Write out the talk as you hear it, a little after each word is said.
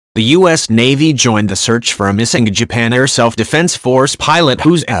The U.S. Navy joined the search for a missing Japan Air Self-Defense Force pilot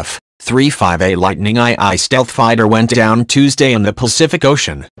whose F-35A Lightning II stealth fighter went down Tuesday in the Pacific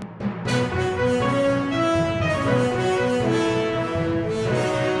Ocean.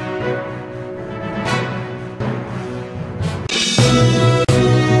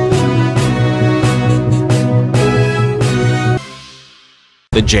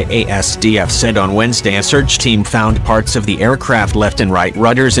 The JASDF said on Wednesday a search team found parts of the aircraft left and right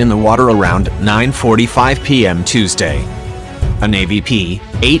rudders in the water around 9:45 p.m. Tuesday. A Navy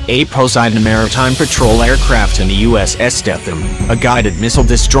P-8A Poseidon maritime patrol aircraft and the USS Stetham, a guided missile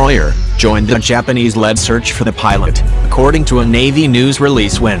destroyer, joined the Japanese-led search for the pilot, according to a Navy news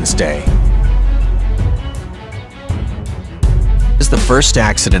release Wednesday. This is the first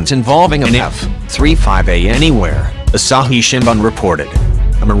accident involving an F-35A anywhere, Asahi Shimbun reported.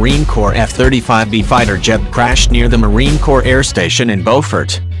 A Marine Corps F-35B fighter jet crashed near the Marine Corps Air Station in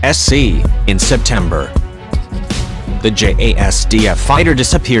Beaufort, SC, in September. The JASDF fighter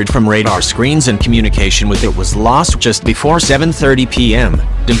disappeared from radar screens and communication with it was lost just before 7:30 p.m.,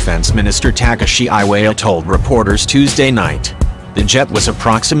 Defense Minister Takashi Iwaya told reporters Tuesday night. The jet was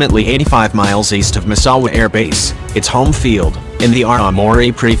approximately 85 miles east of Misawa Air Base, its home field, in the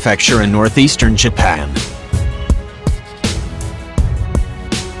Aomori Prefecture in northeastern Japan.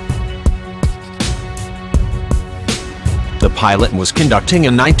 The pilot was conducting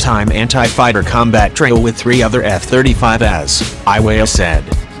a nighttime anti-fighter combat drill with 3 other F-35As, Iwaya said.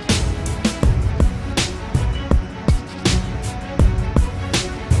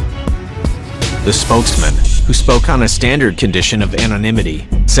 The spokesman, who spoke on a standard condition of anonymity,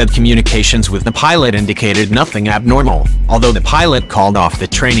 said communications with the pilot indicated nothing abnormal, although the pilot called off the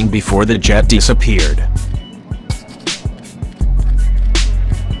training before the jet disappeared.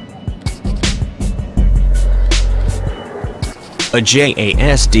 A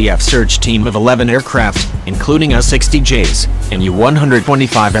JASDF search team of 11 aircraft, including U-60Js and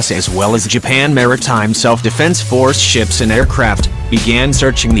U-125S as well as Japan Maritime Self-Defense Force ships and aircraft, began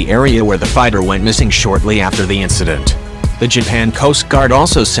searching the area where the fighter went missing shortly after the incident. The Japan Coast Guard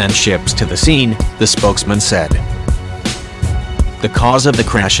also sent ships to the scene, the spokesman said. The cause of the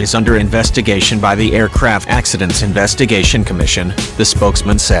crash is under investigation by the Aircraft Accidents Investigation Commission, the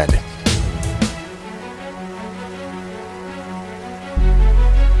spokesman said.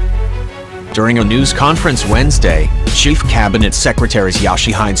 During a news conference Wednesday, Chief Cabinet Secretary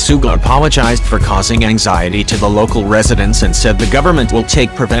Yoshihide Suga apologized for causing anxiety to the local residents and said the government will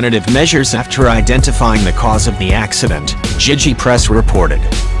take preventative measures after identifying the cause of the accident, Jiji Press reported.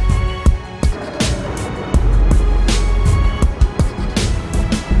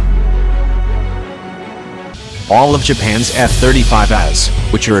 All of Japan's F-35As,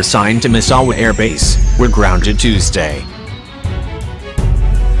 which are assigned to Misawa Air Base, were grounded Tuesday.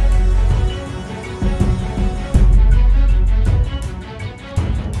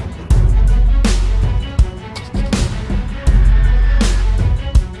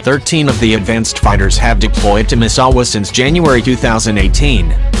 "13 of the advanced fighters have deployed to Misawa since January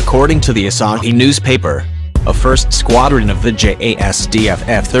 2018, according to the Asahi newspaper. A first squadron of the JASDF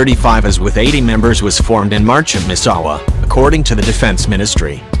F-35As with 80 members was formed in March at Misawa, according to the Defense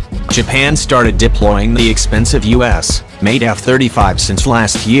Ministry. Japan started deploying the expensive U.S.-made F-35 since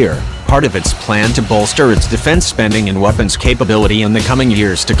last year, part of its plan to bolster its defense spending and weapons capability in the coming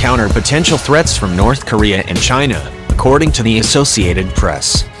years to counter potential threats from North Korea and China, according to the Associated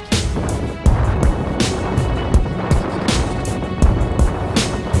Press.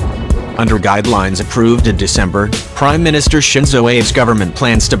 Under guidelines approved in December, Prime Minister Shinzo Abe's government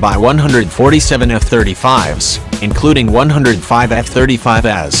plans to buy 147 F-35s, including 105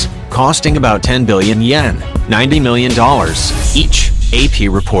 F-35As, costing about 10 billion yen, $90 million, each,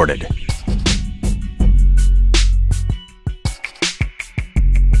 AP reported.